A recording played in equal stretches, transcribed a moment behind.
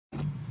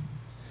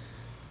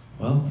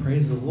Well,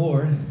 praise the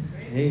Lord.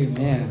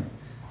 Amen.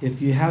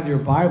 If you have your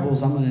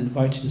Bibles, I'm going to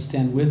invite you to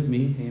stand with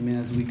me, amen,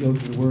 as we go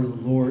to the Word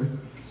of the Lord.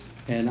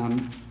 And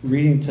I'm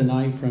reading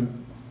tonight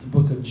from the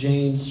book of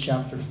James,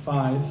 chapter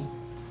 5.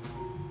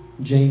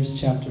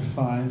 James, chapter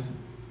 5.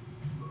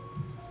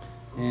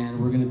 And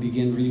we're going to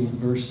begin reading with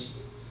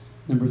verse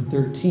number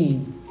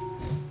 13.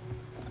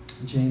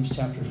 James,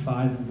 chapter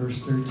 5 and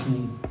verse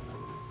 13.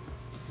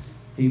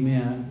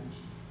 Amen.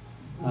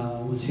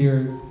 Was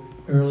here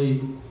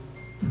early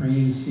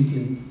praying,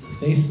 seeking the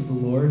face of the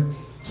Lord,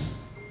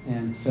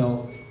 and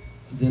felt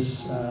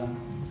this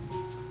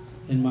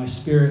in my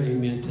spirit,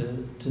 amen,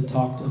 to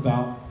talk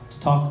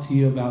to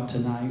you about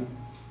tonight.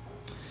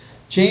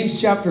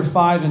 James chapter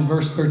 5 and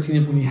verse 13.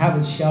 If when you have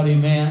it, shout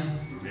amen.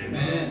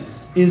 Amen.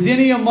 Is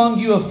any among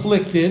you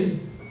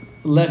afflicted?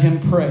 Let him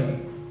pray.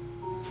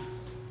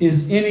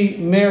 Is any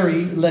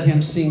merry? Let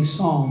him sing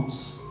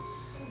psalms.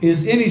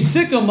 Is any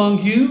sick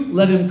among you?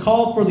 Let him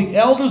call for the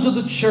elders of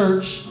the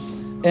church,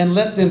 and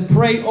let them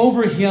pray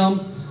over him,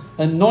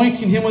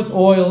 anointing him with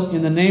oil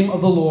in the name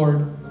of the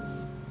Lord.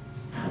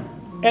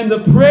 And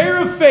the prayer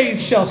of faith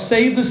shall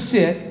save the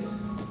sick,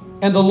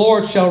 and the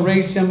Lord shall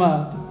raise him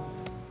up.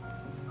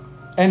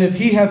 And if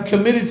he have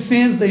committed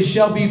sins, they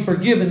shall be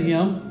forgiven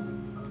him.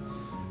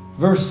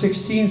 Verse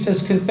 16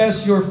 says,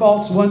 confess your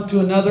faults one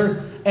to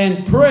another,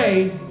 and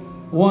pray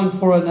one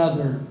for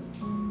another,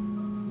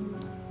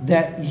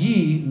 that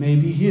ye may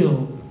be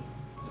healed.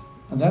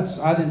 And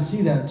I didn't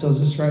see that until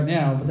just right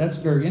now, but that's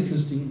very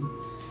interesting.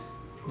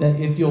 That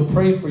if you'll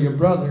pray for your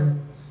brother,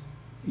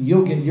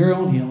 you'll get your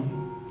own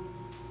healing.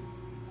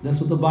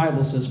 That's what the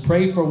Bible says.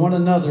 Pray for one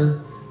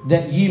another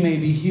that ye may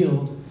be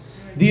healed.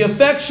 The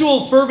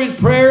effectual fervent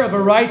prayer of a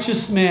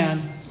righteous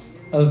man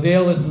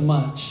availeth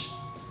much.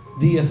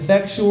 The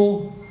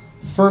effectual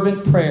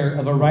fervent prayer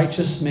of a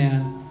righteous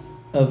man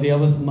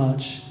availeth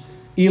much.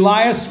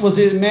 Elias was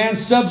a man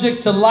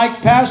subject to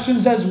like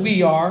passions as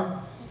we are,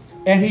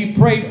 and he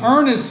prayed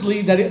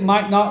earnestly that it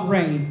might not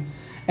rain.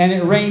 And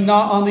it rained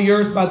not on the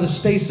earth by the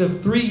space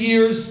of 3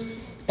 years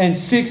and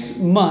 6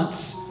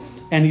 months.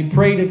 And he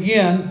prayed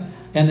again,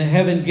 and the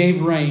heaven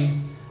gave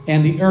rain,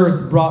 and the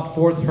earth brought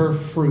forth her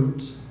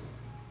fruit.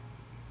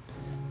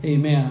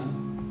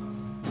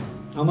 Amen.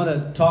 I'm going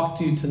to talk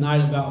to you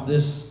tonight about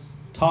this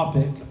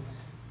topic.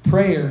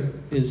 Prayer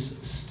is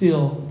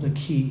still the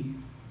key.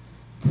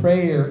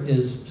 Prayer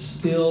is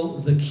still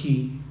the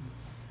key.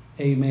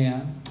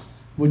 Amen.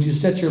 Would you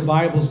set your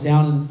Bibles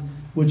down, and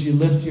would you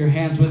lift your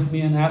hands with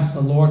me and ask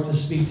the Lord to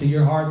speak to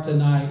your heart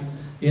tonight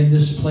in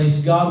this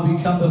place? God,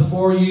 we come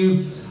before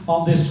you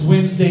on this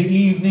Wednesday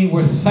evening.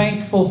 We're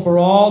thankful for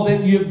all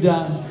that you've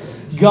done.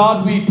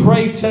 God, we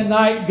pray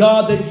tonight,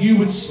 God, that you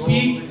would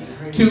speak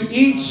to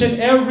each and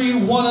every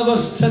one of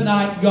us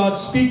tonight. God,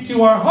 speak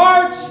to our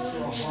hearts,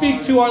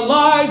 speak to our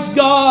lives,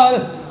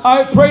 God.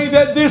 I pray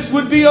that this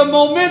would be a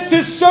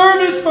momentous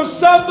service for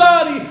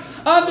somebody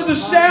under the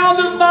sound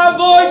of my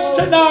voice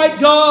tonight,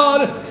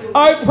 God.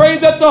 I pray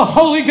that the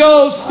Holy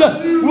Ghost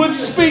would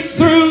speak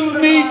through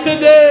me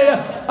today.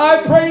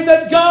 I pray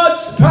that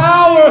God's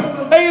power,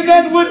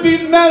 amen, would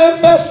be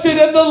manifested,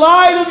 and the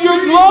light of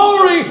your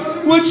glory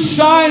would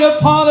shine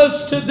upon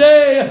us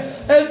today.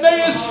 And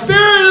may a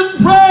spirit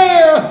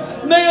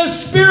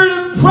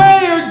of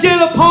prayer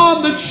get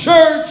upon the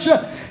church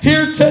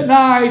here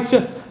tonight.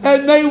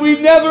 And may we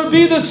never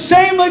be the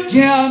same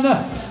again.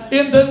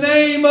 In the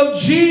name of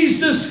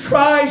Jesus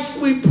Christ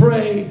we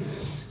pray.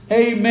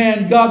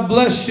 Amen. God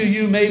bless you.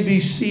 You may be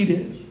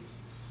seated.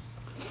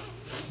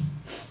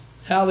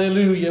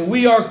 Hallelujah.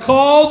 We are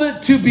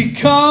called to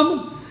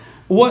become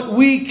what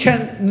we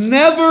can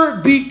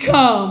never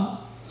become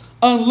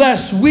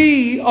unless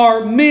we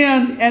are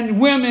men and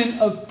women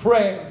of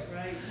prayer.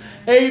 Right.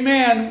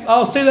 Amen.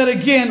 I'll say that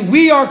again.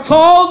 We are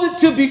called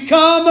to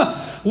become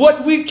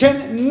what we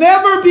can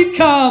never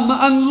become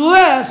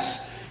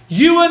unless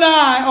you and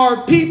I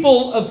are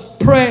people of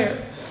prayer.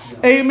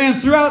 Amen.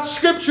 Throughout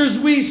scriptures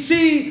we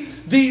see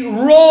the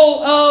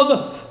role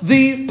of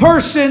the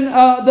person,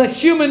 the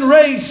human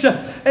race.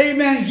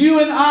 Amen.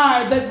 You and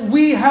I, that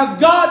we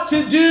have got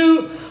to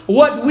do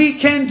what we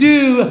can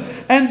do,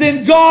 and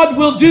then God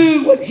will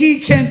do what he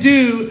can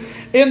do.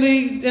 In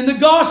the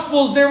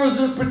Gospels, there was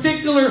a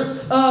particular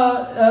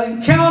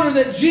encounter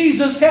that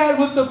Jesus had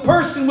with the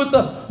person with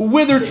the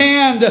withered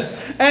hand.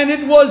 And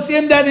it was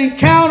in that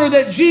encounter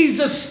that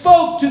Jesus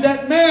spoke to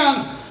that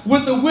man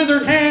with the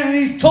withered hand.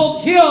 And he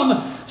told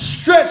him,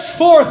 stretch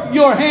forth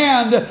your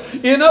hand.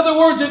 In other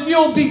words, if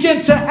you'll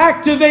begin to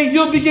activate,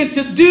 you'll begin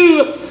to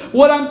do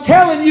what I'm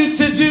telling you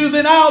to do,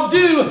 then I'll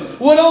do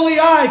what only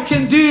I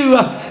can do.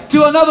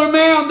 To another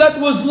man that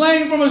was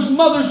lame from his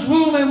mother's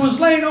womb and was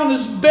laying on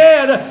his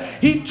bed,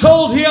 he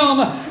told him,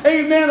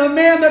 amen, a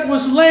man that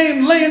was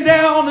lame laying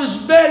down on his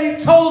bed,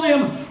 he told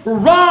him,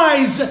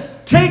 rise,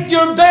 take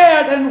your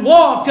bed and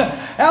walk.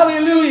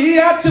 Hallelujah. He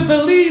had to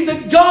believe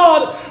that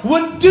God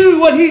would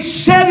do what he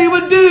said he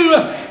would do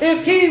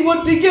if he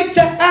would begin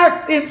to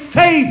act in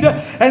faith,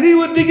 and he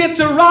would begin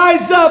to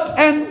rise up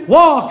and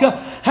walk.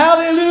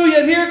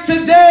 Hallelujah. Here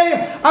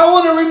today, I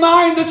want to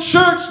remind the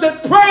church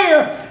that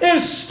prayer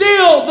is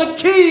still the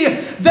key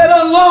that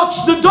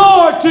unlocks the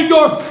door to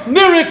your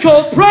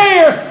miracle.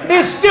 Prayer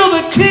is still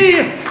the key,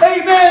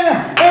 amen,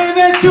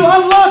 amen, to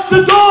unlock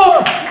the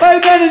door,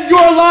 amen, in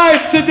your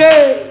life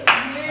today.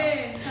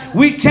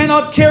 We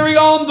cannot carry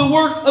on the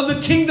work of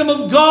the kingdom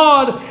of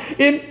God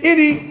in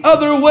any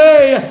other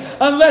way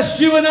unless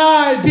you and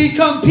I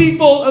become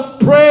people of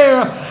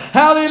prayer.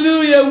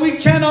 Hallelujah. We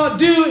cannot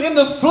do in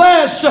the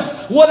flesh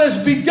what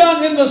has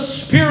begun in the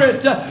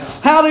spirit.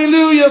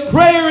 Hallelujah.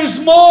 Prayer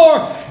is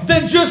more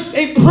than just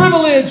a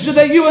privilege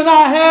that you and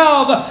I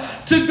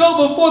have to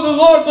go before the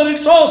Lord, but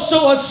it's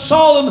also a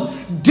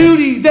solemn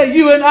duty that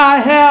you and I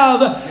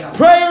have.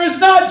 Prayer is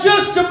not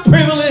just a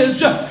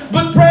privilege,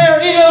 but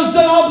prayer is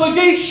an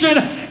obligation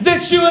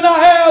that you and I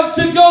have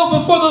to go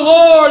before the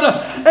Lord.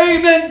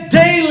 Amen.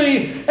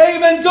 Daily.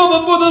 Amen. Go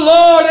before the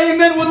Lord.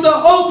 Amen. With an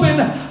open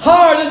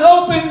heart and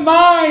open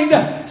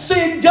mind,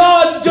 saying,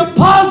 God,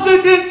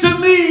 deposit into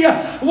me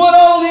what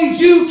only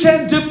you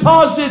can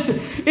deposit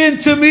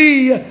into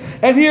me.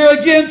 And here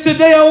again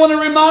today, I want to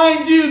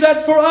remind you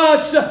that for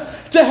us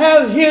to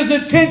have His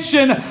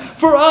attention,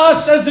 for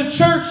us as a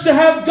church to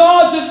have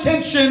God's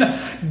attention,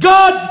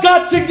 God's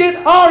got to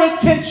get our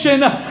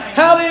attention.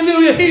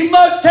 Hallelujah. He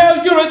must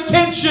have your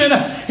attention.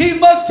 He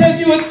must have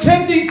you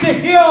attending to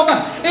Him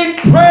in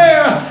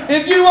prayer.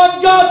 If you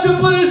want God to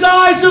put His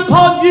eyes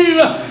upon you,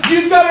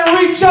 you've got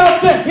to reach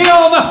out to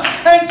Him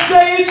and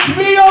say, it's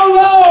me,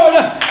 O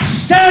Lord,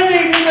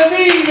 standing in the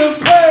need of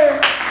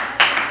prayer.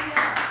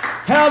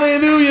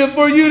 Hallelujah.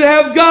 For you to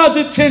have God's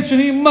attention,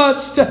 He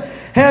must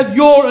have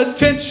your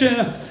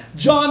attention.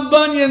 John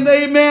Bunyan,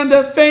 amen,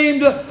 the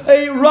famed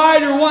a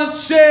writer once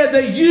said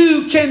that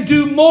you can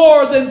do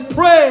more than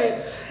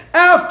pray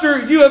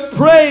after you have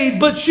prayed,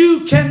 but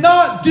you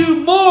cannot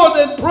do more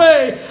than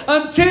pray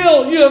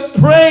until you have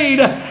prayed.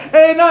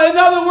 And in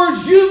other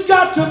words, you've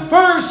got to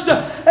first,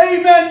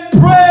 amen,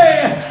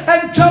 pray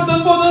and come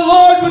before the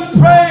Lord with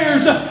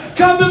prayers.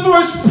 Come before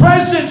His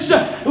presence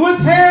with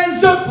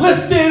hands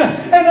uplifted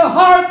and a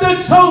heart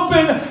that's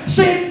open,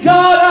 saying,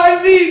 God,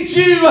 I need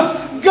you.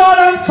 God,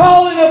 I'm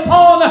calling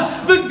upon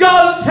the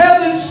God of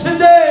heavens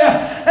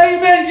today.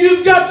 Amen.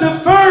 You've got to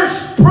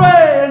first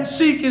pray and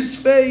seek His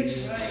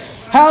face.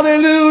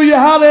 Hallelujah.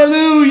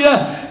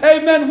 Hallelujah.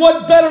 Amen.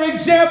 What better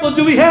example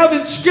do we have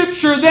in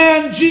Scripture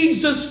than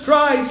Jesus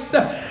Christ?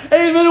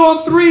 Amen.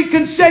 On 3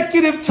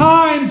 consecutive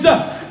times,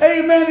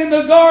 amen, in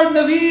the Garden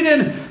of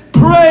Eden,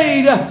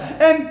 prayed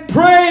and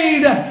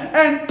prayed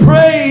and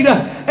prayed.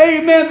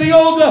 Amen. The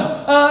old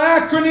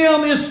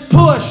acronym is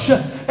PUSH.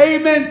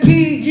 Amen.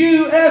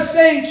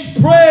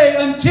 PUSH. Pray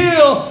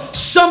until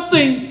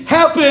something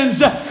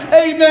happens.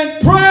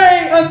 Amen.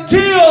 Pray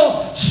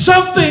until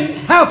something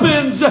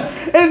happens.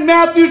 In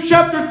Matthew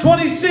chapter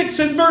 26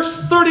 and verse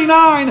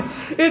 39,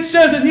 it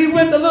says that he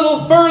went a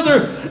little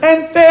further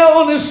and fell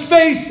on his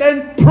face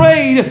and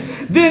prayed.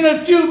 Then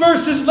a few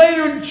verses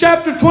later in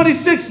chapter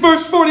 26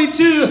 verse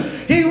 42,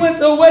 he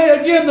went away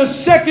again the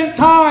second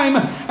time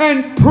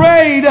and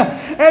prayed.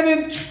 And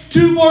then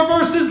 2 more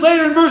verses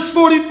later in verse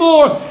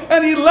 44,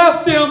 and he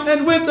left them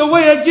and went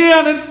away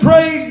again and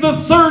prayed the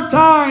third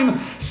time,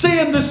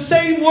 saying the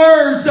same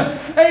words.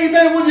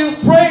 Amen. When you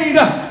prayed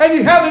and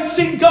you haven't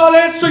seen God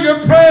answer your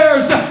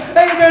prayers,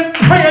 amen,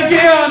 pray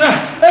again.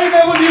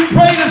 Amen. When you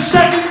prayed a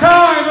second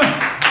time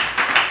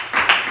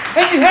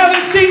and you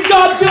haven't seen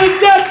God do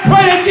it yet,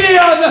 pray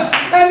again.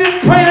 And then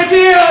pray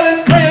again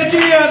and pray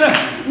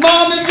again.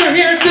 Mom, if you're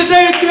here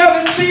today, if you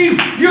haven't seen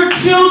your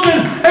children,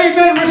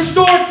 amen,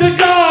 restored to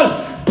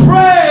God,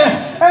 pray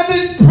and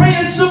then pray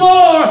it some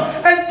more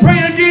and pray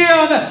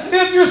again.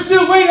 If you're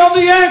still waiting on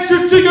the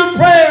answer to your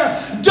prayer,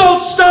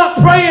 don't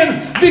stop praying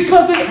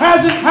because it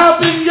hasn't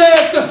happened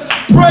yet.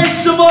 Pray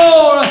some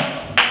more.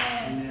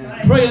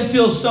 Pray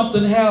until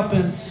something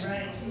happens.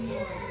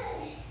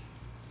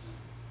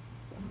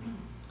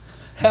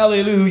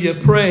 Hallelujah.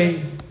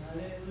 Pray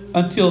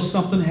until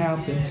something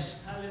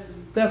happens.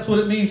 That's what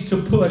it means to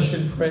push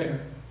in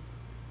prayer.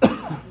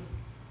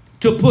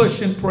 To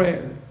push in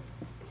prayer.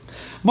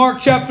 Mark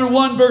chapter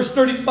 1 verse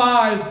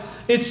 35,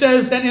 it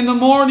says that in the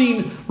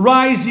morning,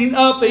 rising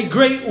up a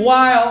great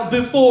while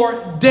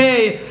before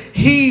day,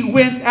 he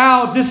went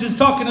out. This is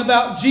talking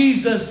about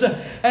Jesus,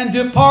 and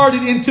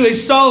departed into a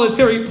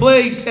solitary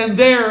place and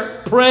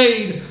there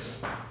prayed.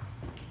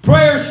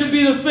 Prayer should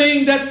be the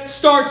thing that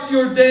starts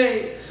your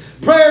day.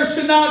 Prayer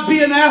should not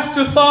be an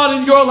afterthought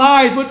in your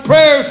life, but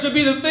prayer should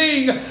be the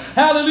thing,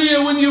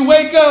 hallelujah, when you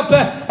wake up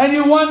and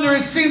you wonder,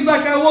 it seems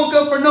like I woke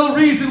up for no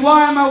reason.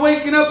 Why am I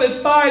waking up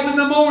at 5 in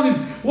the morning?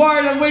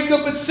 Why did I wake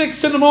up at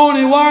 6 in the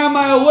morning? Why am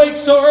I awake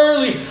so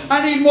early?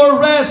 I need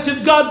more rest.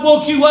 If God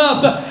woke you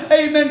up,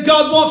 amen,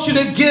 God wants you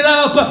to get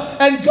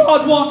up and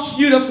God wants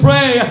you to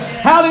pray.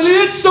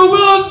 Hallelujah. It's the will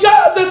of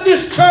God that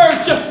this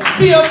church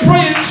be a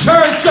praying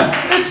church.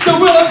 It's the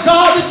will of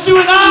God that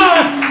you and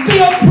I be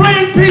a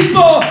praying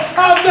people.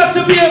 I've got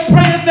to be a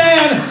praying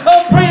man,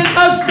 a praying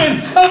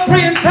husband, a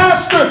praying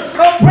pastor,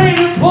 a praying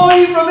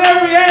employee from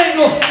every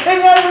angle. And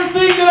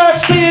everything that I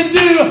say and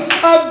do,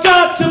 I've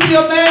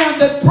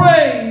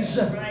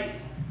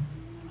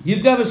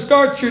You've got to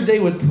start your day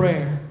with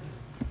prayer.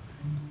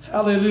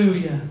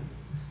 Hallelujah.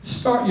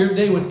 Start your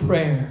day with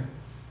prayer.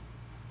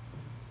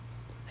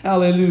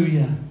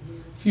 Hallelujah.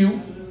 A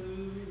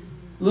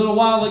little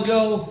while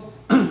ago,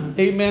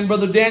 amen,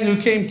 Brother Daniel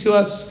came to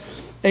us,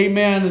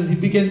 amen,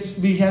 and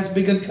he has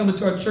begun coming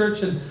to our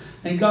church,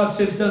 and God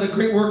said he's done a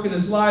great work in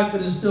his life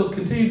and is still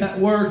continuing that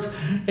work.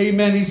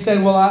 Amen. He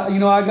said, well,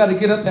 I got to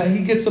get up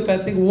he gets up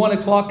at, I think, 1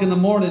 o'clock in the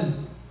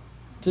morning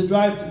to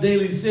drive to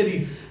Daly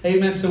City,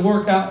 amen, to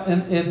work out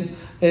in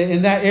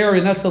that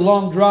area. And that's a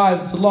long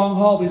drive. It's a long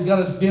haul, but he's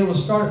got to be able to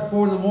start at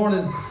 4 in the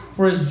morning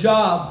for his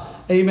job,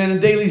 amen, in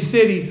Daly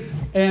City.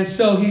 And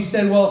so he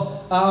said,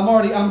 well,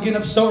 I'm getting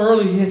up so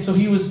early. So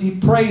he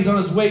prays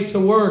on his way to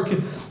work.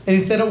 And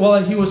he said,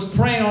 well, he was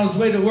praying on his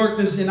way to work.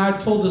 And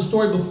I told the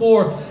story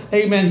before.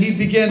 Amen. He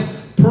began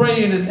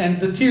praying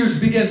and the tears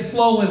began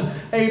flowing.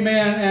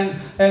 Amen.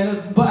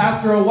 But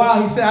after a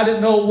while, he said, I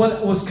didn't know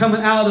what was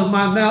coming out of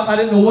my mouth. I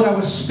didn't know what I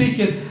was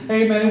speaking.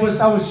 Amen.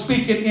 I was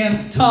speaking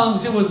in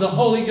tongues. It was the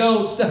Holy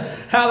Ghost.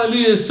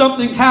 Hallelujah.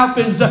 Something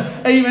happens.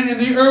 Amen. In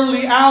the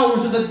early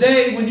hours of the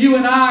day when you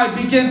and I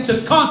begin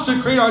to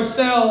consecrate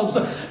ourselves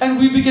and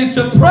we begin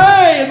to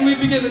pray and we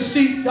begin to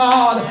seek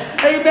God.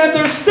 Amen.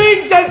 There's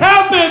things that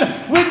happen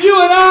when you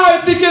and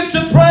I begin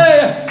to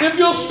pray. If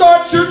you'll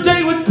start your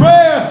day with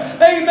prayer,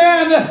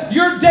 amen,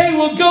 your day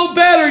will go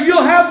better.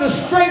 You'll have the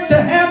strength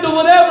to handle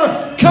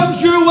whatever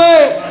comes your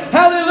way.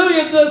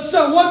 Hallelujah.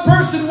 One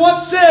person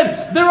once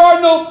said, there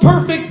are no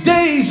perfect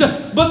days,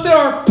 but there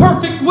are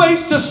perfect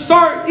ways to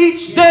start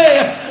each day.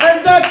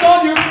 And that's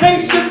on your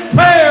face in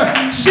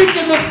prayer,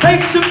 seeking the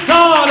face of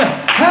God.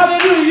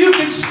 Hallelujah. You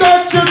can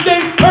start your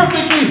day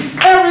perfectly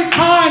every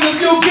time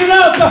if you'll get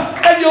up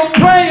and you'll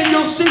pray and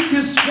you'll seek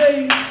His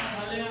face.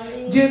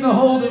 Get a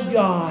hold of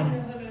God.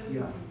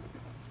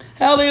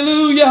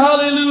 Hallelujah,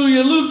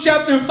 hallelujah. Luke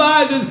chapter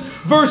 5 and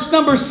verse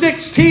number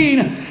 16,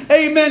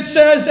 amen,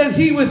 says, and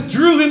he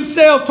withdrew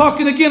himself,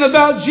 talking again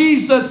about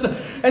Jesus,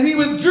 and he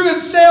withdrew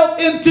himself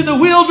into the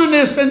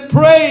wilderness and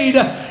prayed.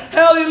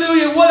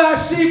 Hallelujah. What I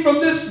see from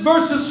this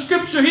verse of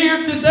scripture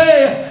here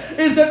today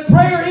is that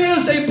prayer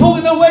is a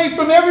pulling away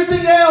from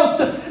everything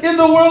else in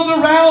the world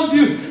around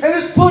you, and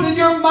it's putting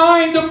your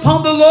mind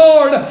upon the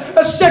Lord.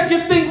 A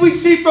second thing we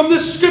see from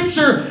this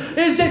scripture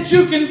is that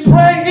you can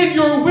pray in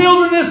your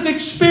wilderness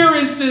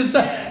experiences.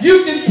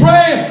 You can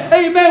pray,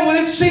 amen, when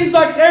it seems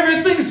like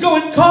everything's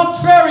going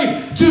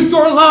contrary to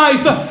your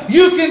life.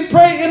 You can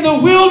pray in the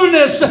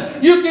wilderness.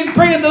 You can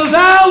pray in the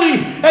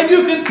valley, and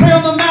you can pray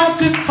on the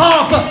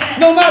mountaintop.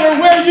 No matter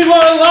where you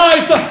are in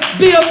life,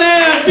 be a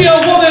man, be a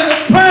woman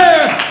of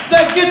prayer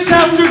that gets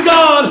after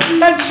God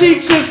and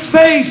seeks His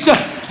face.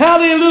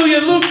 Hallelujah.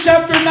 Luke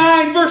chapter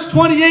 9, verse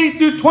 28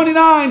 through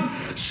 29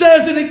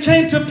 says, and it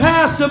came to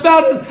pass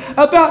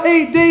about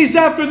 8 days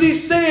after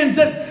these sayings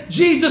that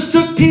Jesus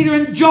took Peter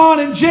and John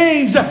and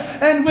James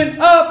and went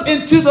up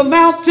into the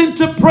mountain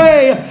to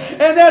pray.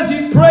 And as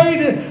he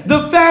prayed,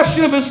 the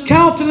fashion of his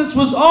countenance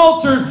was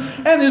altered,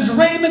 and his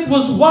raiment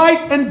was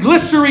white and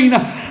glistering.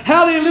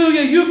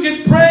 Hallelujah. You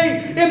can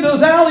pray in the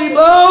valley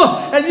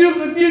low, and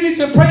you need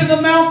to pray in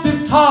the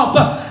mountain top.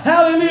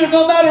 Hallelujah.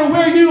 No matter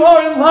where you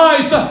are in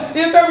life,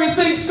 if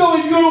everything's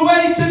going your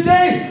way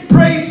today,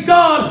 praise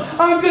God.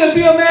 I'm going to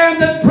be a man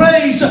that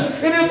prays.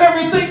 And if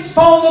everything's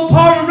falling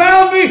apart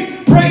around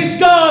me, praise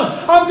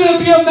God. I'm going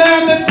to be a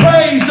man that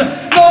prays.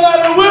 No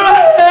matter where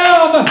I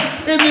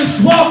am in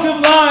this walk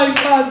of life,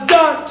 I've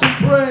got to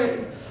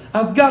pray.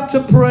 I've got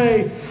to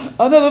pray.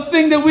 Another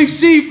thing that we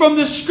see from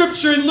this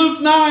scripture in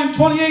Luke 9,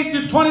 28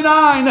 through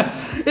 29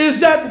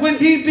 is that when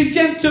he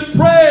began to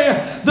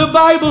pray, the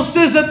Bible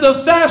says that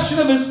the fashion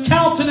of his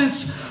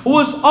countenance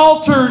was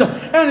altered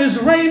and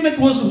his raiment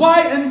was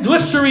white and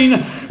glistering.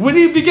 When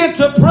he began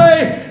to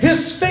pray,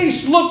 his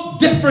face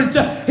looked different.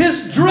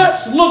 His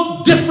dress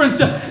looked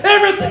different.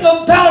 Everything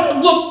about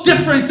him looked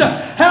different.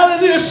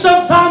 Hallelujah.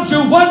 Sometimes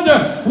you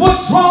wonder,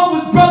 what's wrong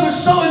with brother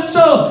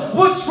so-and-so?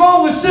 What's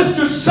wrong with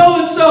sister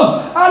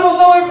so-and-so? I don't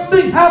know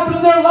everything happened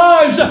in their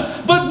lives.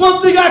 But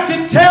one thing I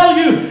can tell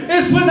you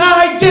is when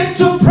I get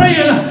to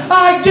praying,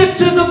 I get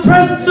to the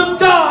presence of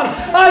God.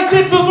 I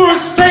get before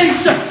His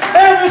face.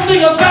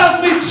 Everything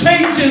about me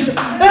changes.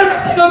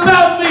 Everything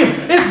about me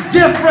is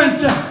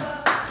different.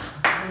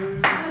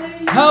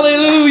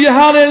 Hallelujah,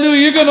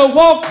 hallelujah. You're going to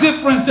walk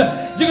different.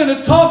 You're going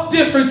to talk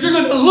different. You're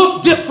going to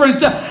look different.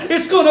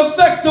 It's going to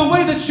affect the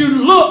way that you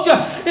look.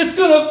 It's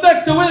going to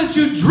affect the way that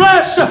you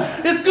dress.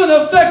 It's going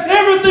to affect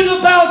everything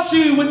about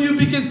you when you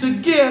begin to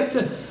get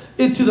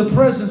into the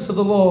presence of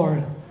the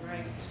Lord.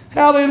 Right.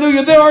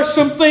 Hallelujah. There are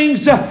some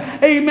things,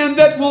 amen,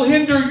 that will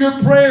hinder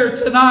your prayer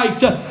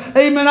tonight.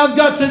 Amen.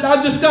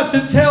 I just got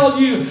to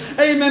tell you,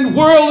 amen,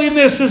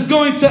 worldliness is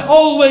going to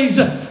always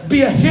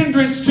be a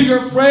hindrance to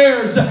your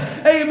prayers.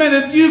 Amen.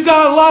 If you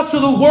got lots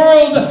of the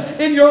world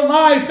in your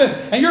life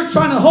and you're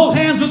trying to hold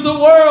hands with the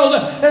world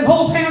and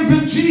hold hands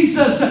with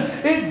Jesus,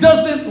 it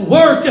doesn't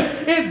work.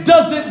 It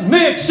doesn't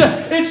mix.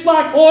 It's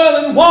like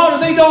oil and water.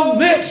 They don't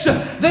mix.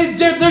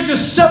 They're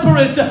just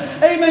separate.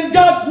 Amen.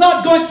 God's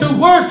not going to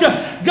work.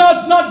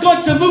 God's not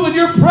going to move in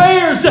your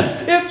prayers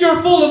if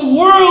you're full of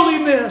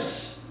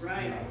worldliness.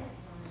 Right.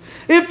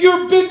 If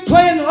you've been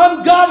playing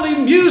ungodly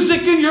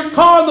music in your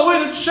car on the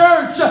way to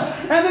church,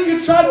 and then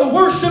you try to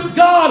worship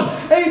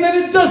God,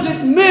 amen, it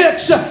doesn't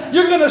mix.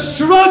 You're going to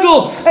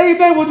struggle,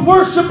 amen, with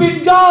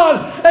worshiping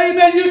God.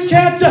 Amen. You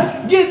can't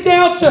get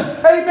down to,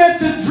 amen,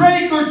 to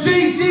Drake or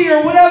Jay-Z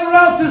or whatever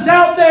else is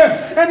out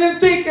there and then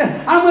think,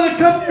 I'm going to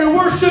come here and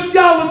worship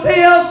God with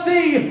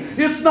ALC.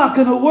 It's not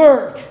going to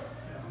work.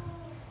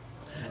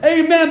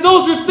 Amen.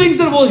 Those are things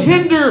that will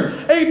hinder,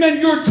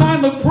 amen, your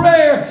time of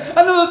prayer.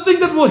 Another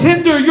thing that will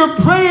hinder your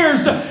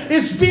prayers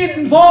is being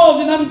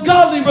involved in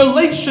ungodly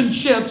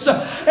relationships.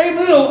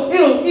 Amen.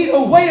 It'll eat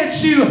away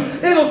at you.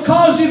 It'll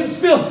cause you to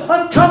feel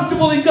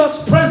uncomfortable in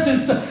God's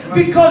presence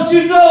because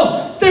you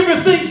know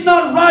everything's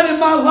not right in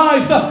my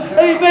life.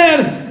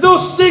 Amen.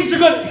 Those things are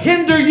going to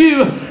hinder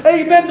you.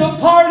 Amen. The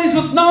parties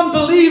with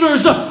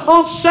non-believers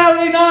on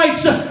Saturday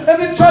nights and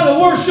then try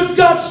to worship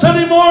God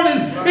Sunday morning.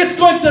 It's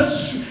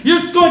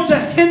going to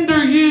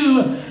hinder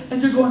you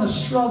and you're going to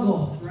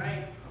struggle.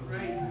 Right.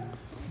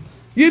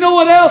 You know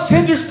what else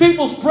hinders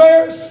people's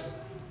prayers?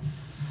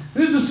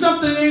 This is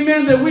something,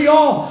 amen, that we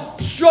all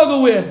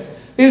struggle with,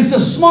 is the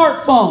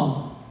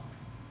smartphone.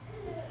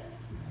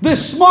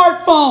 This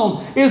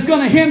smartphone is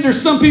going to hinder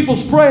some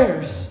people's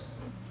prayers.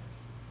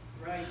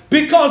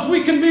 Because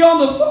we can be on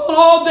the phone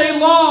all day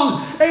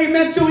long,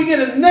 amen, till we get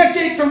a neck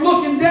ache from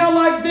looking down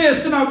like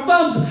this and our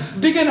thumbs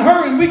begin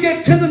hurting. We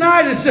get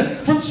tendonitis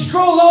from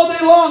scrolling all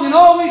day long and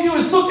all we do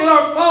is look at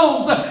our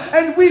phones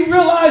and we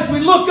realize,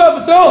 we look up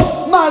and say,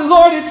 oh my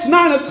Lord, it's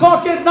 9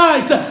 o'clock at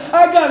night.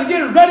 I got to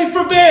get ready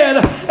for bed.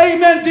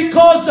 Amen,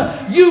 because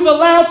you've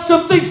allowed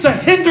some things to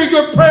hinder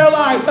your prayer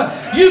life.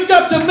 You've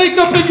got to make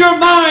up in your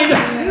mind,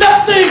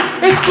 nothing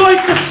is going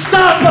to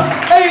stop,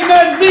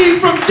 amen, me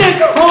from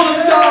getting a hold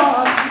of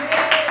God.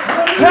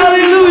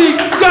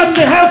 Hallelujah. You've got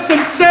to have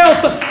some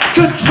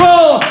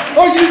self-control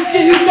or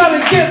you've got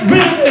to get rid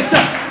of it.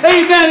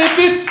 Amen. If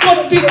it's going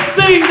to be the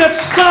thing that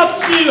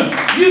stops you,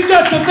 you've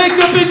got to make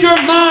up in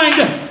your mind,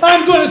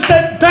 I'm going to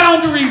set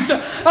boundaries.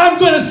 I'm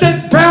going to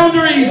set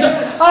boundaries.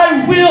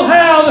 I will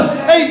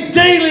have a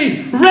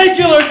daily,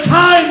 regular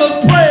time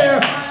of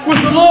prayer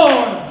with the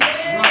Lord.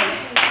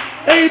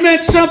 Amen.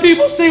 Some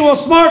people say, well,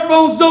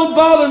 smartphones don't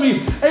bother me.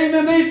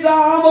 Amen.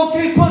 I'm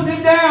okay putting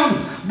it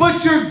down.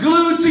 But you're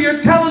glued to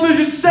your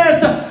television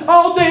set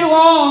all day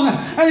long.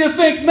 And you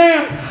think,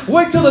 man,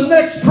 wait till the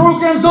next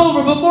program's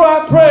over before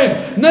I pray.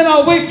 And then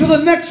I'll wait till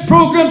the next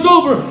program's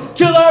over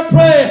till I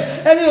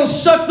pray. And it'll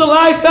suck the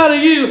life out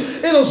of you.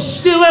 It'll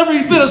steal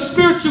every bit of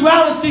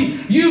spirituality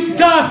you've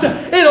got.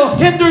 It'll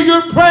hinder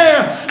your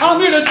prayer.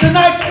 I'm here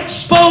tonight to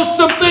expose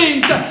some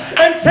things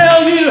and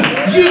tell you,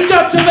 you've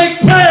got to make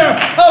prayer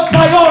a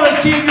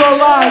priority in your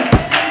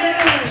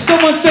life.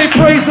 Someone say,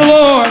 praise the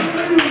Lord.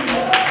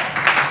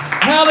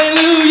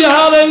 Hallelujah,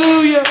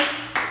 hallelujah.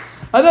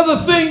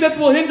 Another thing that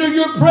will hinder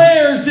your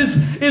prayers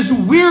is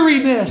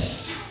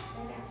weariness.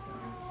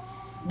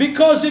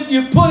 Because if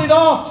you put it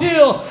off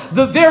till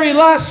the very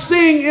last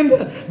thing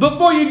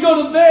before you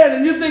go to bed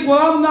and you think,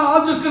 well,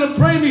 I'm just going to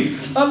pray me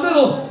a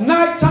little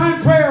nighttime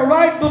prayer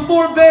right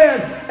before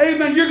bed.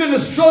 Amen. You're going to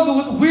struggle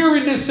with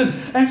weariness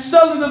and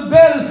suddenly the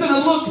bed is going to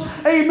look,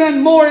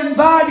 amen, more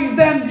inviting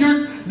than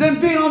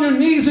being on your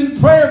knees in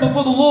prayer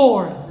before the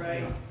Lord.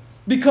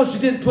 Because you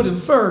didn't put Him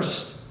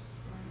first.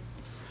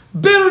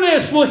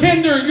 Bitterness will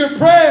hinder your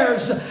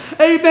prayers.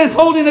 Amen.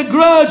 Holding a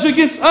grudge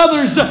against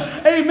others.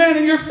 Amen.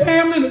 In your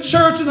family, in the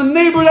church, in the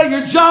neighborhood, at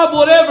your job,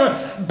 whatever.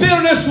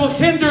 Bitterness will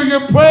hinder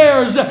your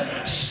prayers.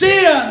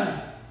 Sin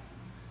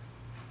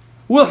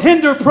will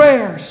hinder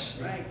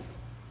prayers.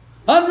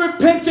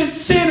 Unrepentant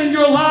sin in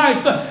your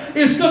life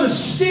is going to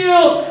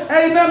steal,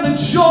 amen, the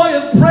joy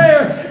of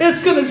prayer.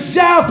 It's going to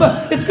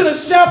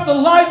sap the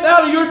life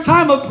out of your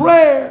time of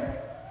prayer.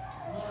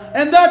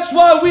 And that's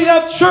why we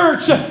have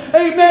church.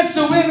 Amen.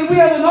 So when we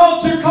have an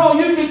altar call,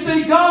 you can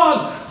say,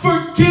 God,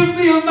 forgive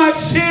me of my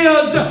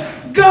sins.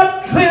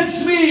 God,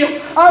 cleanse me.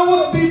 I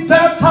want to be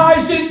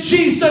baptized in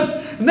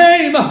Jesus'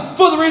 name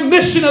for the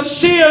remission of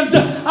sins.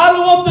 I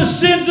don't want the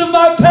sins of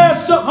my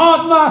past to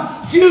haunt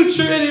my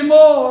future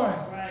anymore.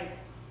 Right.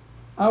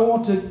 I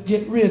want to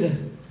get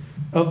rid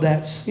of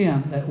that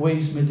sin that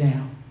weighs me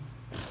down.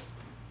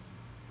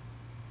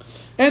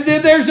 And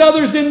then there's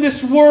others in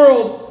this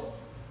world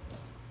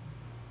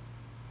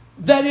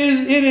that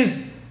it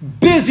is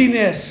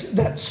busyness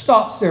that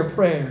stops their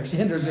prayers,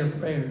 hinders their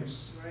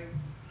prayers. Right.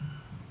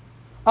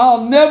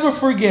 I'll never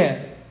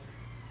forget.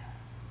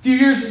 A few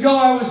years ago,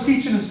 I was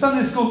teaching a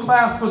Sunday school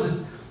class for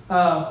it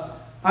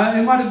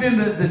might have been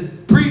the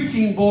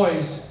preteen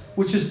boys,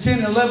 which is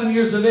 10, 11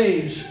 years of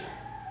age.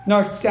 No,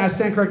 I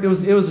stand correct. It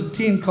was a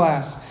teen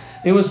class.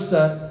 It was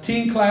the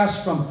teen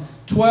class from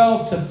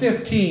 12 to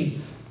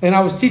 15. And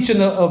I was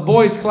teaching a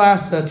boys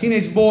class,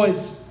 teenage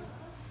boys.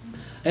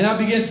 And I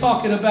began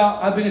talking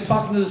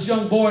to this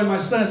young boy in my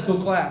Sunday school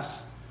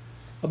class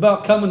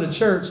about coming to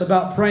church,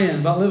 about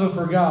praying, about living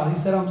for God. He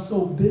said, I'm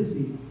so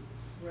busy.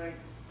 Right.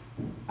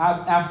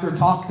 After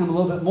talking to him a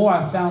little bit more,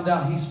 I found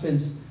out he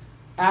spends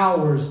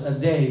hours a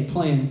day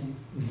playing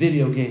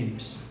video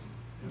games.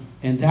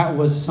 And that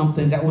was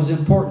something that was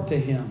important to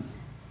him.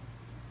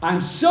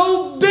 I'm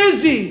so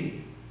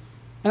busy.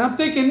 And I'm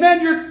thinking,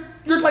 man,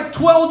 you're like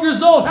 12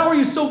 years old. How are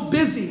you so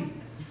busy?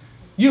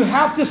 You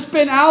have to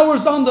spend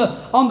hours on the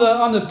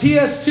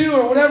PS2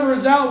 or whatever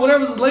is out,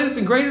 whatever the latest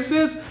and greatest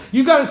is.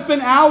 You've got to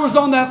spend hours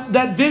on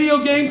that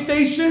video game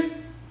station.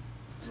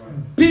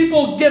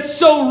 People get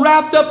so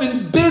wrapped up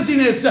in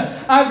busyness.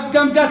 I've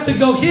got to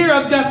go here.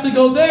 I've got to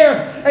go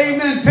there.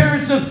 Amen.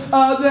 Parents of,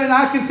 then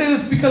I can say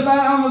this because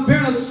I'm a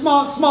parent of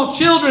small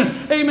children.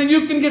 Amen.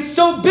 You can get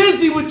so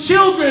busy with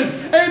children.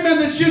 Amen.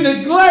 That you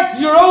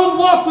neglect your own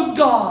walk with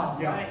God.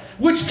 Yeah.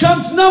 Which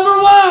comes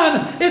number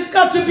one. It's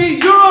got to be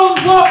your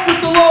own walk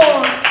with the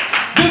Lord.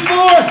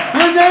 Before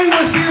Renee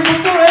was here,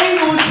 before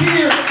Abel was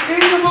here,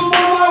 even before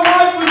my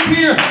wife was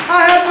here,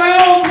 I had my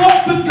own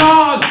walk with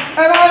God.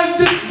 And I've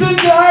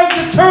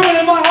determined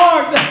in my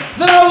heart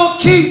that I will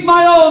keep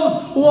my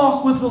own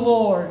walk with the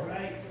Lord.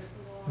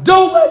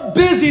 Don't let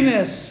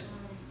busyness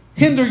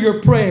hinder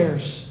your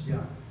prayers.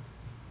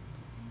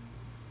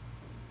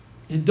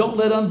 And don't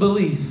let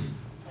unbelief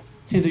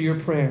hinder your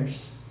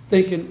prayers.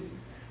 Thinking,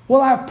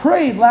 well, I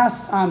prayed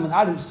last time and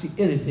I didn't see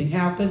anything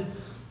happen.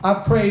 I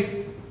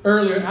prayed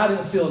earlier and I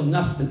didn't feel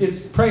nothing.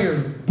 Prayer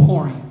is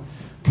boring.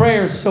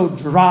 Prayer is so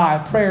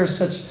dry. Prayer is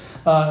such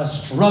a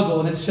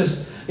struggle, and it's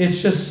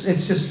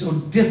just so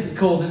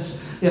difficult.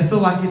 I feel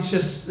like it's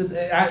just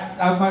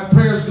my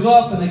prayers go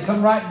up and they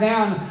come right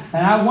down,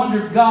 and I wonder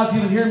if God's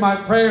even hearing my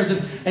prayers.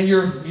 And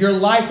your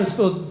life is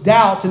full of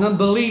doubt and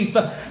unbelief.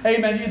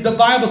 Amen. The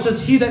Bible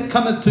says, "He that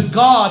cometh to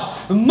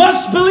God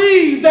must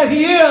believe that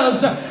He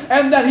is,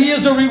 and that He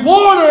is a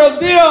rewarder of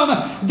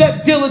them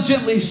that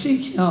diligently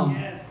seek Him."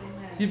 Yes.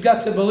 You've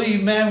got to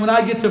believe, man. When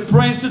I get to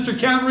praying, Sister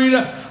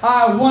Camarena,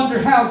 I wonder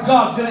how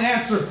God's going to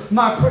answer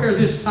my prayer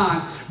this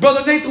time.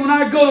 Brother Nathan, when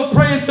I go to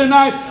praying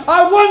tonight,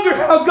 I wonder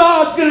how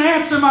God's going to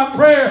answer my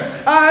prayer.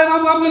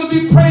 I'm going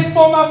to be praying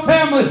for my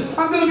family.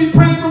 I'm going to be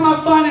praying for my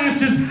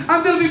finances.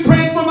 I'm going to be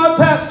praying for my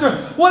pastor.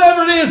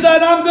 Whatever it is,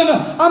 that I'm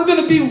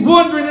going to be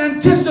wondering and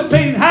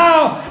anticipating,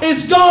 how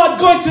is God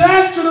going to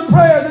answer the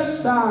prayer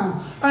this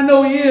time? I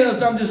know He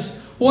is. I'm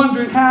just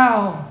wondering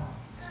how.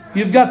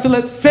 You've got to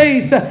let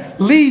faith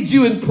lead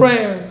you in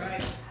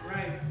prayer.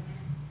 Right.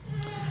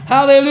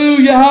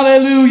 Hallelujah,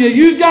 hallelujah.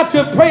 You've got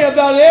to pray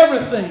about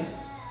everything.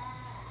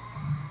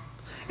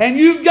 And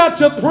you've got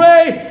to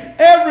pray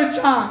every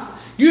time.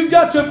 You've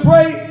got to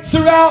pray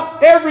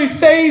throughout every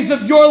phase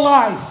of your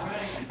life.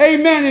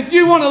 Amen. If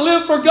you want to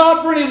live for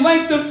God for any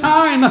length of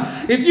time,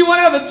 if you want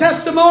to have a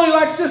testimony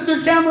like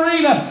Sister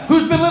Camarena,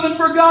 who's been living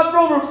for God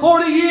for over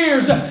 40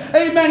 years,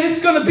 amen,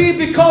 it's going to be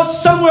because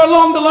somewhere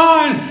along the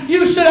line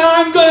you said,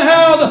 I'm going to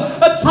have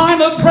a time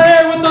of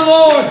prayer with the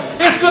Lord.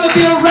 It's going to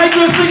be a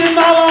regular thing in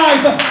my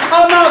life.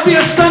 I'll not be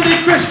a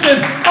Sunday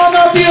Christian. I'll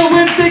not be a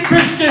Wednesday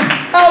Christian.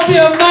 I'll be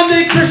a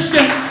Monday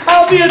Christian.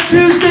 I'll be a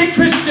Tuesday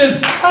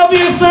Christian. I'll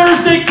be a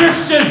Thursday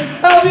Christian.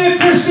 I'll be a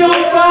Christian on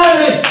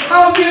Friday.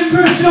 I'll be a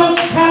Christian on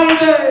Saturday.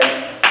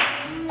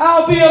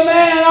 I'll be a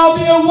man, I'll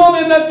be a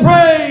woman that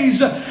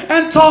prays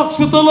and talks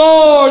with the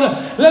Lord.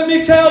 Let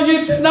me tell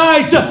you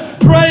tonight,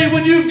 pray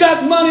when you've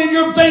got money in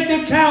your bank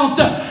account,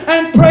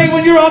 and pray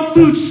when you're on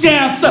food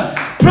stamps.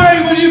 Pray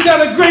when you've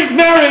got a great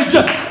marriage,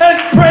 and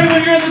pray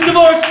when you're in the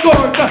divorce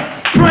court.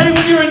 Pray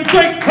when you're in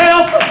great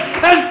health,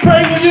 and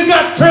pray when you've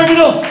got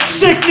terminal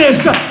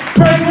sickness.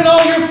 Pray when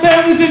all your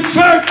family's in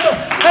church,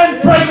 and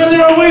pray when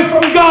they're away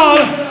from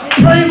God.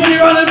 Pray when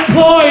you're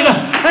unemployed,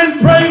 and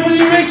pray when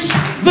you reach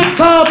the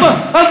top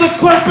of the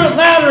corporate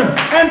ladder,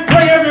 and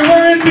pray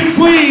everywhere in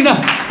between.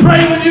 Pray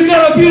when you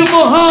got a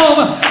beautiful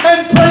home,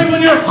 and pray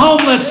when you're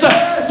homeless.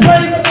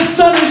 Pray when the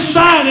sun is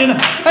shining,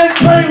 and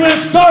pray when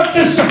it's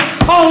darkness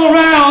all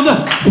around.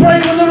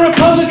 Pray when the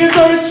Republicans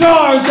are in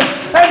charge,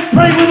 and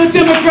pray when the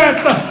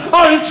Democrats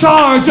are in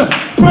charge.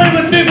 Pray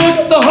when people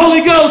get the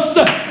Holy Ghost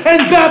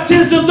and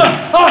baptisms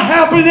are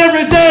happening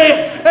every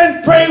day,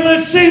 and pray when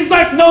it seems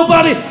like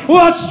nobody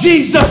wants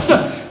Jesus.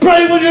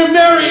 Pray when you're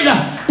married.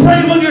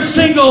 Pray when you're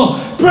single.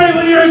 Pray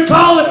when you're in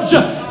college.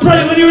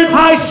 Pray when you're in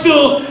high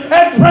school.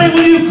 And pray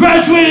when you've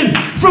graduated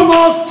from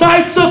all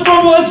types of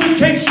formal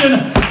education.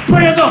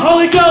 Pray in the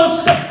Holy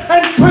Ghost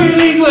and pray in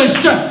English.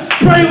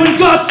 Pray when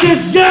God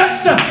says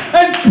yes,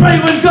 and pray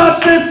when God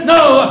says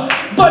no.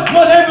 But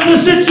whatever the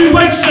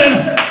situation,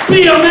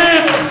 be a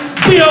man,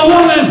 be a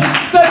woman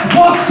that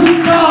walks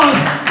with God,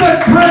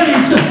 that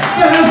prays,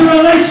 that has a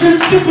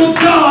relationship with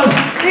God.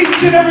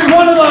 Each and every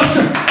one of us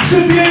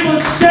should be able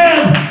to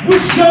stand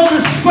with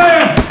shoulders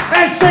square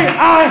and say,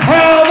 I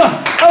have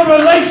a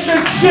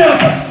relationship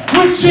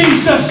with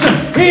Jesus.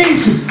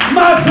 He's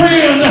my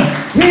friend.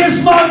 He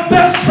is my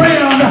best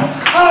friend.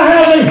 I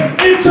have an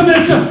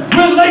intimate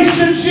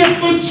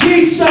relationship with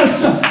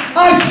Jesus.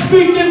 I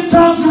speak in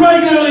tongues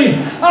regularly.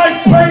 I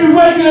pray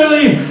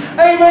regularly.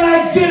 Amen.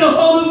 I get a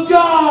hold of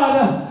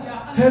God.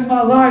 And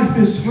my life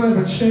is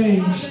forever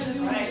changed.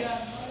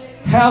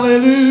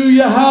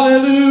 Hallelujah,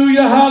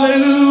 hallelujah,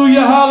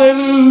 hallelujah,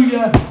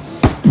 hallelujah.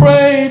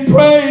 Pray,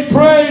 pray,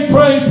 pray,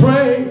 pray,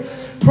 pray.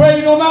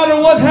 Pray no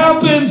matter what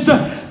happens.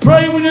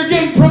 Pray when you're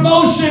getting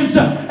promotions,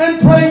 and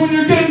pray when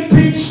you're getting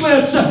pink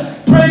slips.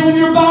 Pray when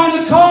you're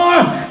buying a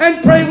car,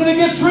 and pray when it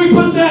gets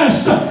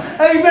repossessed.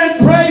 Amen.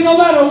 Pray no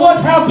matter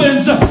what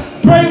happens.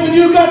 Pray when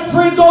you got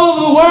friends all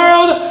over the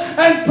world,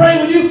 and pray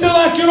when you feel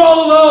like you're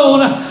all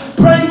alone.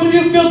 Pray when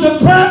you feel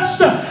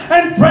depressed,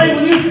 and pray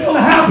when you feel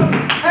happy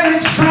and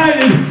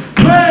excited.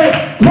 Pray,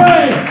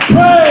 pray,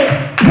 pray.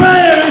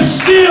 Prayer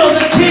is still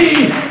the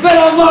key that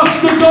unlocks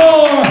the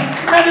door.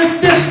 And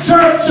if this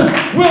church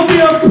will be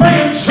a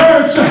praying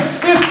church,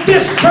 if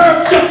this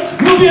church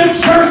will be a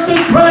church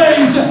that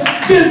prays,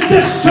 then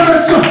this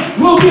church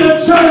will be a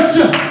church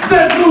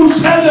that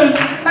moves heaven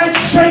and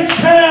shakes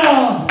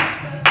hell.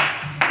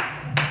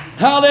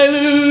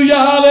 Hallelujah,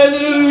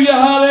 hallelujah,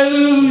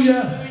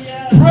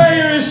 hallelujah.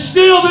 Prayer is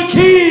still the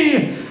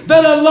key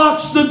that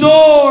unlocks the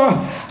door.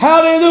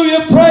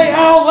 Hallelujah. Pray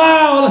out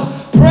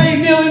loud. Pray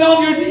kneeling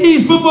on your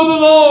knees before the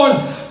Lord.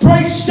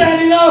 Pray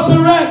standing up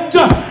erect,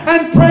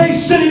 and pray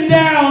sitting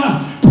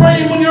down.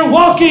 Pray when you're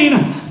walking.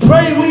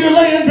 Pray when you're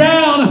laying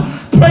down.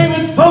 Pray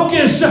with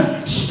focus.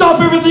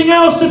 Stop everything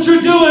else that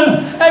you're doing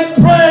and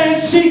pray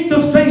and seek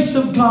the face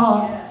of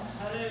God.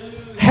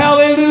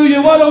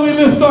 Hallelujah. Why don't we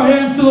lift our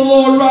hands to the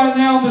Lord right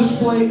now in this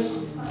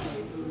place?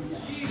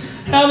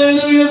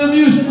 Hallelujah. The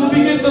music will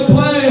begin to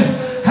play.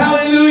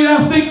 Hallelujah.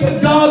 I think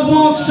that God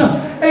wants,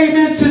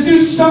 amen, to do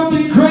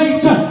something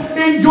great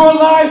in your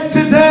life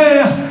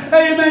today.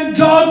 Amen.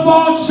 God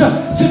wants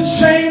to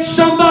change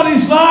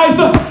somebody's life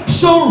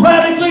so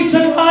radically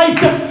tonight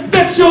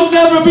that you'll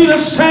never be the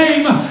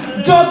same.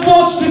 God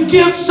wants to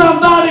give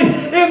somebody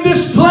in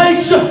this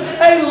place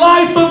a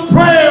life of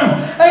prayer.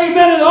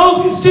 Amen.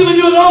 And He's giving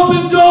you an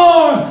open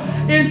door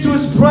into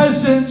His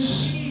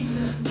presence.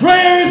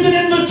 Prayer is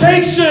an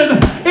invitation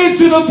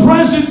into the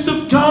presence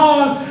of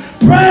God.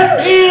 Prayer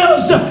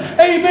is,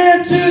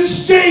 amen, to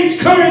exchange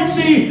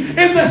currency in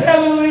the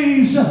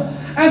heavenlies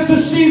and to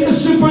see the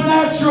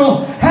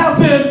supernatural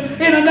happen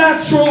in a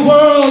natural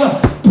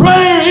world.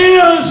 Prayer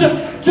is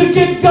to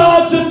get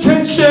God's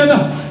attention.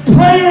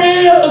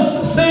 Prayer is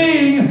the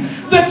thing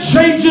that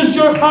changes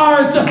your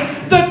heart,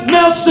 that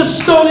melts the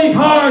stony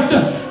heart.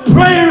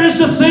 Prayer is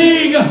the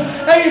thing,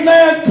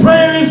 amen,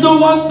 prayer is the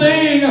one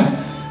thing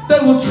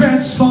that will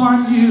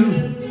transform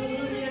you.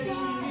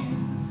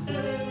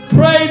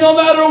 Pray no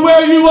matter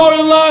where you are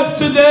in life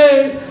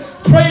today.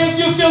 Pray if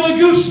you feel the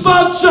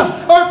goosebumps,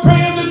 or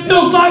pray if it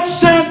feels like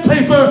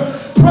sandpaper.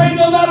 Pray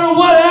no matter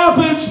what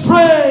happens.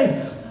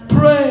 Pray,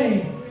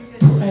 pray,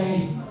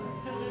 pray.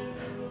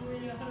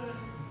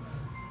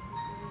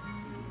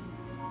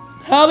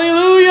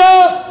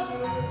 Hallelujah.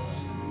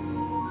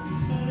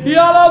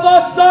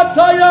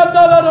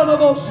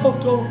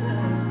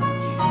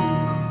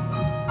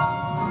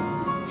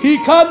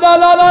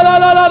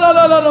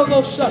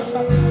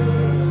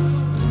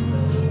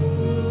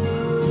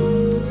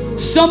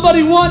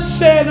 Somebody once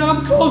said, and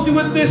I'm closing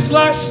with this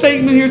last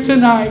statement here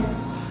tonight.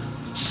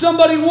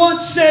 Somebody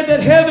once said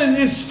that heaven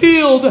is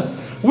filled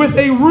with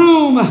a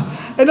room.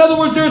 In other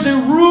words, there's a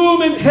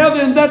room in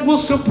heaven that will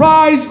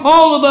surprise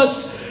all of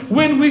us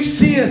when we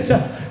see it.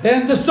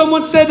 And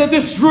someone said that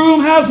this room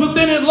has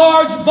within it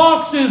large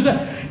boxes,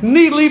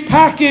 neatly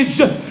packaged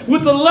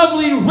with a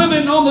lovely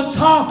ribbon on the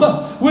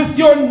top with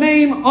your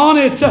name on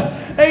it.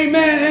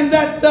 Amen. And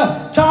that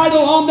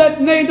title on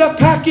that name, that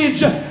package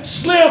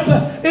slip,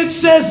 it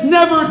says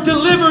never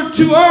delivered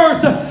to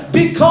earth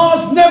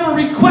because never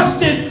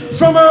requested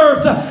from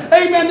earth.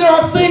 Amen. There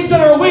are things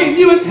that are awaiting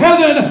you in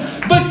heaven,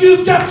 but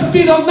you've got to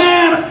be the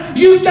man,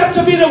 you've got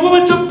to be the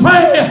woman to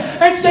pray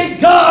and say,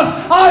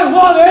 God, I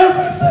want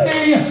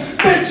everything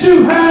that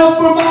you have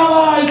for my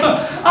life.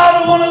 I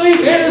don't want to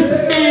leave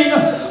anything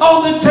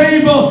on the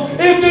table.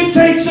 If it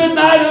takes a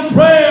night of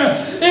prayer,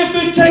 if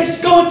it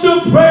takes going to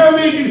a prayer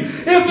meeting,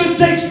 if it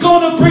takes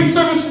going to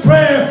pre-service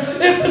prayer,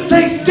 if it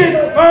takes getting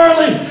up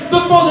early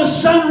before the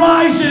sun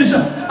rises,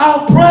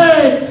 I'll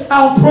pray.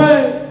 I'll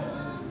pray.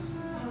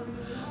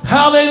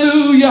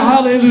 Hallelujah,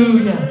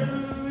 hallelujah.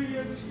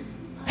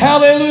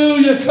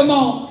 Hallelujah. Come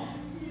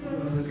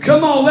on.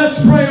 Come on, let's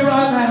pray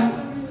right now.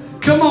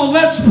 Come on,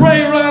 let's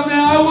pray right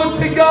now. I would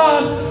to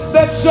God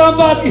that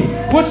somebody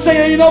would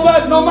say, you know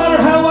what, no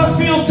matter how I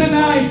feel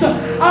tonight,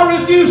 I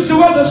refuse to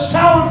wear the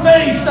sour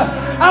face.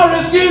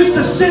 I refuse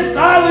to sit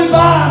idly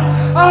by.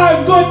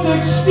 I'm going to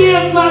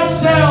extend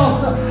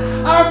myself.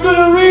 I'm going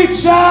to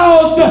reach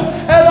out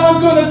and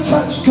I'm going to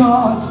touch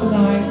God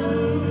tonight.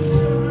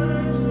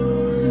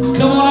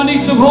 Come on, I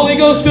need some Holy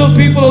Ghost filled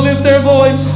people to lift their voice.